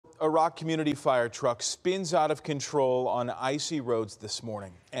A Rock Community fire truck spins out of control on icy roads this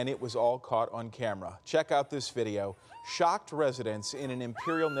morning, and it was all caught on camera. Check out this video. Shocked residents in an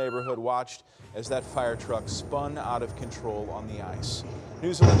Imperial neighborhood watched as that fire truck spun out of control on the ice.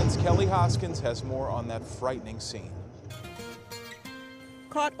 News 11's Kelly Hoskins has more on that frightening scene.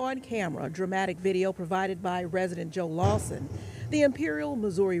 Caught on camera, dramatic video provided by resident Joe Lawson. The Imperial,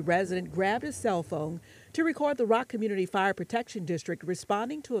 Missouri resident grabbed his cell phone to record the Rock Community Fire Protection District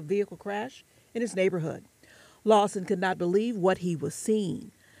responding to a vehicle crash in his neighborhood. Lawson could not believe what he was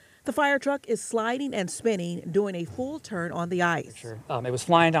seeing. The fire truck is sliding and spinning, doing a full turn on the ice. Sure. It was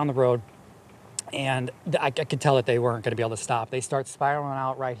flying down the road, and I could tell that they weren't going to be able to stop. They start spiraling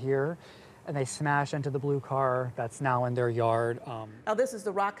out right here, and they smash into the blue car that's now in their yard. Now, this is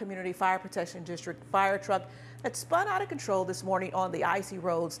the Rock Community Fire Protection District fire truck that spun out of control this morning on the icy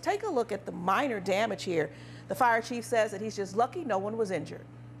roads. Take a look at the minor damage here. The fire chief says that he's just lucky no one was injured.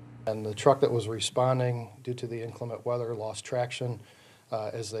 And the truck that was responding due to the inclement weather lost traction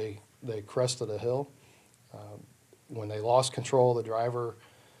as they crested a hill. When they lost control, the driver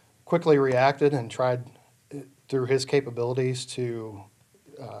quickly reacted and tried through his capabilities to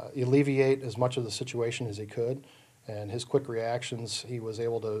alleviate as much of the situation as he could. And his quick reactions, he was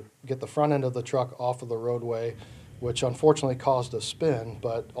able to get the front end of the truck off of the roadway, which unfortunately caused a spin,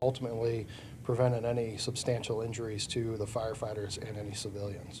 but ultimately prevented any substantial injuries to the firefighters and any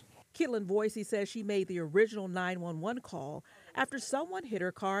civilians. Kaitlin Boise says she made the original 911 call after someone hit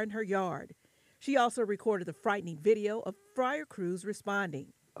her car in her yard. She also recorded the frightening video of fire crews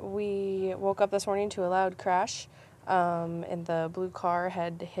responding. We woke up this morning to a loud crash, and the blue car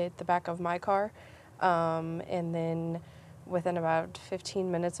had hit the back of my car. And then within about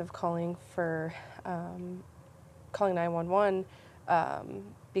 15 minutes of calling 911,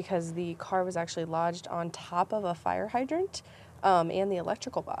 because the car was actually lodged on top of a fire hydrant and the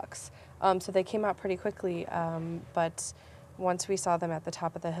electrical box. So they came out pretty quickly, but once we saw them at the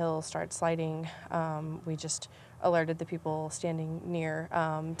top of the hill start sliding, we just alerted the people standing near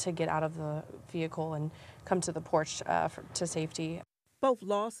to get out of the vehicle and come to the porch to safety. Both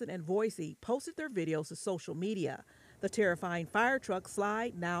Lawson and Boise posted their videos to social media. The terrifying fire truck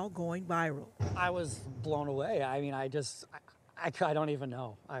slide now going viral. I was blown away. I mean, I don't even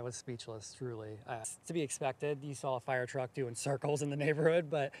know. I was speechless, truly. To be expected, you saw a fire truck doing circles in the neighborhood,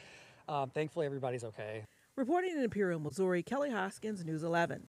 but thankfully everybody's okay. Reporting in Imperial, Missouri, Kelly Hoskins, News 11.